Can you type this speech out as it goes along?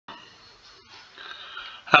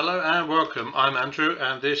Hello and welcome. I'm Andrew,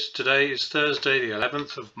 and today is Thursday the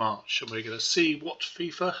 11th of March, and we're going to see what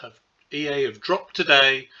EA have dropped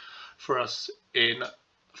today for us in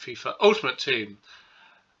FIFA Ultimate Team.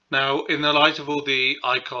 Now, in the light of all the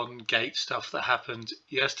icon gate stuff that happened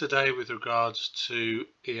yesterday with regards to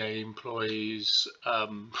EA employees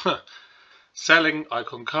selling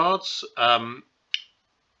icon cards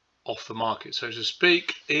off the market, so to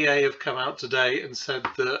speak, EA have come out today and said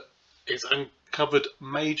that it's uncovered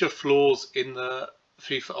major flaws in the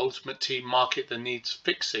FIFA Ultimate Team market that needs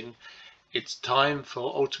fixing. It's time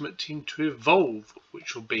for Ultimate Team to evolve,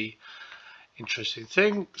 which will be an interesting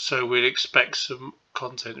thing. So we'll expect some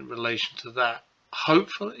content in relation to that,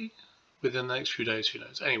 hopefully within the next few days, who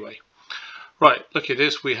knows. Anyway, right, look at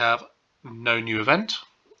this. We have no new event,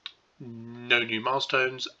 no new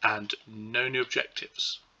milestones, and no new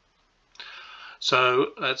objectives.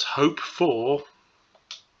 So let's hope for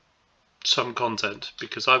some content,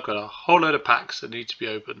 because I've got a whole load of packs that need to be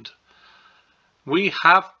opened. We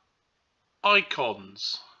have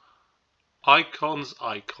icons. Icons.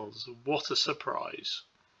 What a surprise.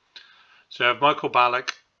 So I have Michael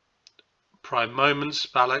Ballack, Prime Moments,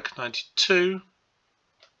 Ballack 92.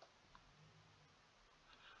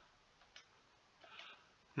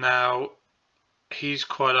 Now, he's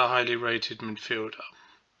quite a highly rated midfielder.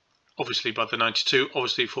 Obviously by the 92,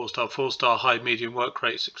 obviously 4-star, high medium work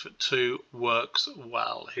rate, 6'2", works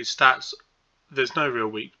well. His stats, there's no real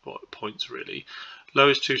weak points really.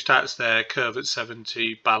 Lowest two stats there, curve at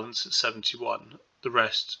 70, balance at 71. The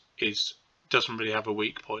rest doesn't really have a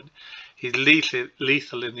weak point. He's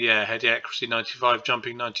lethal in the air, heading accuracy 95,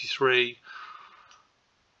 jumping 93.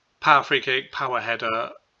 Power free kick, power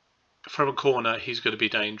header. From a corner, he's going to be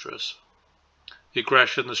dangerous. The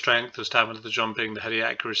aggression, the strength, the stamina, the jumping, the heading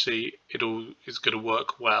accuracy, it all is going to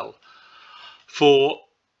work well for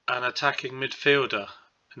an attacking midfielder.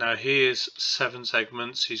 Now here's 7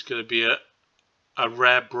 segments. He's going to be a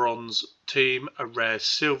rare bronze team, a rare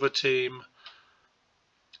silver team,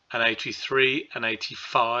 an 83, an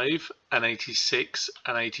 85, an 86,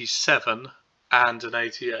 an 87, and an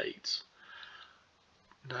 88.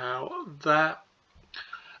 Now that,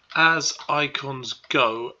 as icons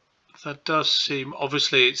go, that does seem,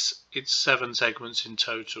 obviously it's 7 segments in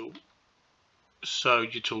total, so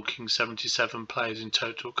you're talking 77 players in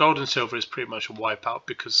total. Gold and silver is pretty much a wipeout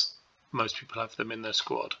because most people have them in their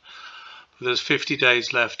squad. But there's 50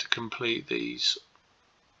 days left to complete these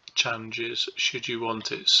challenges should you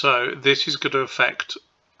want it. So this is going to affect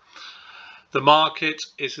the market,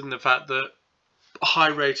 is in the fact that high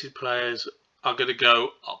rated players are going to go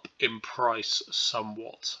up in price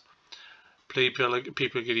somewhat. People are going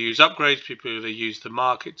to use upgrades, people are going to use the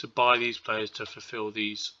market to buy these players to fulfill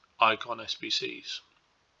these icon SBCs.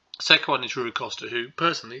 Second one is Rui Costa, who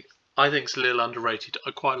personally I think is a little underrated.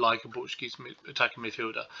 I quite like a Portuguese attacking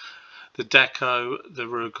midfielder. The Deco, the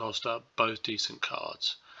Rui Costa, both decent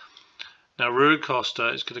cards. Now Rui Costa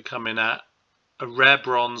is going to come in at a rare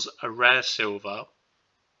bronze, a rare silver,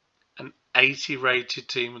 an 80 rated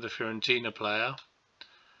team with a Fiorentina player,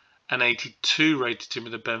 an 82 rated team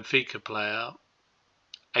with a Benfica player,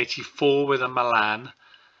 84 with a Milan,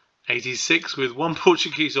 86 with 1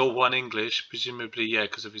 Portuguese or 1 English, presumably, yeah,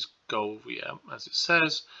 because of his goal, yeah, as it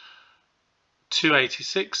says, 2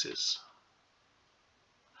 86s.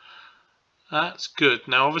 That's good.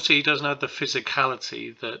 Now, obviously, he doesn't have the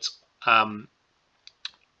physicality that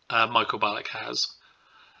Michael Ballack has.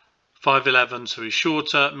 5'11", so he's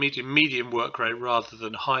shorter, medium work rate rather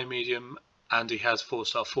than high medium, and he has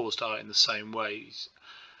 4-star in the same way.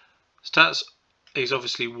 Stats, he's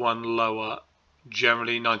obviously 1 lower,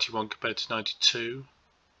 generally 91 compared to 92.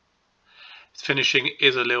 His finishing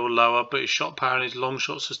is a little lower, but his shot power and his long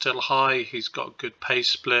shots are still high. He's got good pace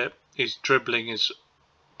split. His dribbling is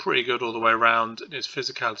pretty good all the way around, and his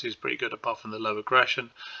physicality is pretty good apart from the low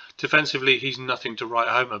aggression. Defensively, he's nothing to write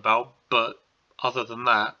home about, but other than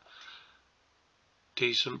that,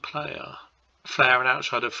 decent player. Flair and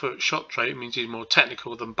outside of foot shot rate means he's more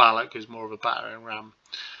technical than Ballack, who's more of a battering ram.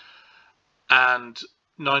 And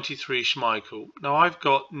 93 Schmeichel. Now I've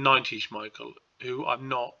got 90 Schmeichel, who I'm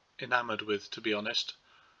not enamoured with, to be honest.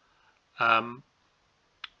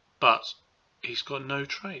 But he's got no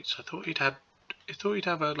traits. I thought he'd have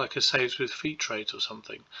like a saves with feet trait or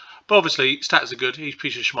something. But obviously stats are good. He's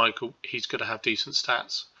Peter Schmeichel. He's going to have decent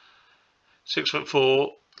stats.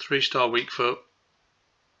 6'4", 3-star weak foot,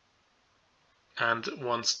 and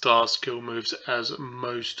 1-star skill moves, as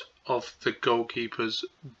most of the goalkeepers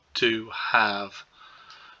do have.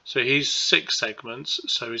 So he's 6 segments.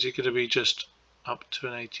 So is he going to be just up to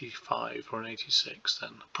an 85 or an 86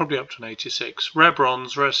 then? Probably up to an 86. Rare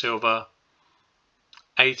bronze, rare silver,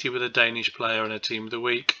 80 with a Danish player and a team of the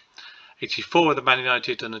week, 84 with a Man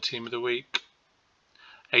United and a team of the week,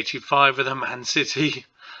 85 with a Man City,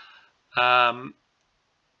 and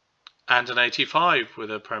an 85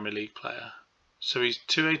 with a Premier League player. So he's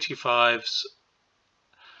 2 85s.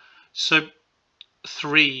 So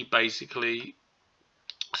three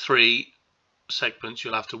segments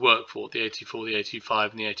you'll have to work for, the 84, the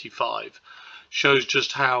 85 and the 85. Shows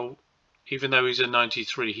just how, even though he's a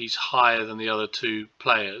 93, he's higher than the other two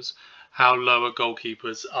players, how lower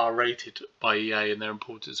goalkeepers are rated by EA and their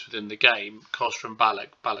importance within the game. Costa and Ballack.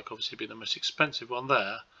 Ballack obviously being the most expensive one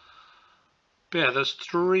there. But yeah, there's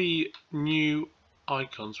 3 new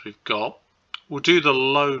icons we've got. We'll do the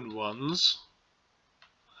loan ones.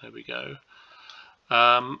 There we go.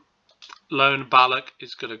 Loan Ballack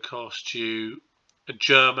is going to cost you a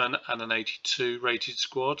German and an 82 rated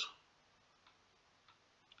squad.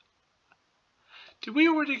 Did we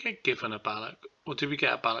already get given a Ballack? Or did we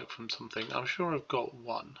get a Ballack from something? I'm sure I've got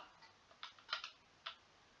one.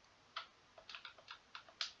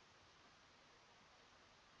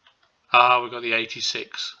 Ah, we got the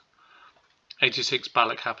 86. 86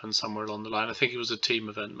 Ballack happened somewhere along the line. I think it was a team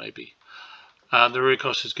event maybe. The Rui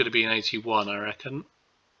Costa is going to be an 81, I reckon.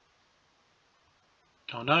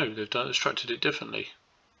 Oh no, they've structured it differently.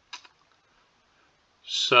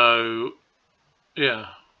 So, yeah,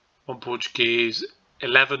 1 Portuguese,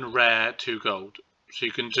 11 rare, 2 gold. So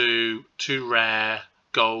you can do 2 rare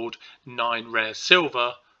gold, 9 rare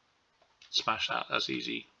silver. Smash that, that's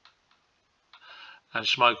easy. And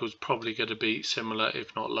Schmeichel's probably going to be similar,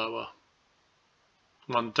 if not lower.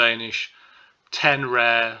 1 Danish, 10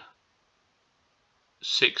 rare,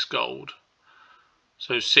 6 gold.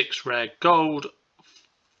 So 6 rare gold,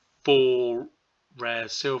 4 rare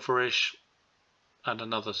silverish, and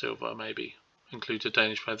another silver maybe. Includes a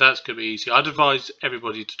Danish player. That's going to be easy. I'd advise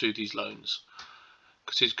everybody to do these loans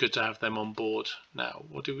because it's good to have them on board. Now,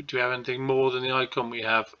 what do we have anything more than the icon? We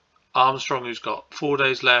have Armstrong, who's got 4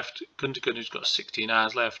 days left. Gundogan, who's got 16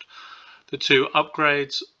 hours left. The 2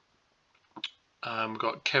 upgrades. We've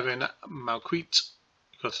got Kevin Malquit.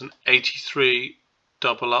 We've got an 83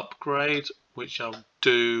 double upgrade, which I'll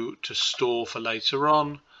do to store for later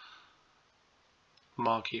on.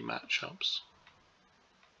 Marquee matchups.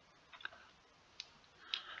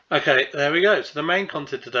 Okay, there we go. So the main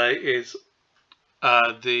content today is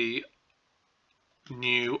the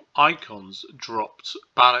new icons dropped.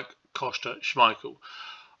 Ballack, Costa, Schmeichel.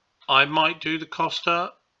 I might do the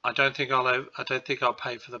Costa. I don't think I'll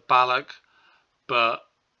pay for the Ballack, but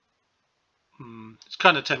it's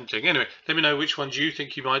kind of tempting. Anyway, let me know which ones you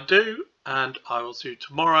think you might do, and I will see you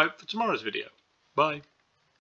tomorrow for tomorrow's video. Bye.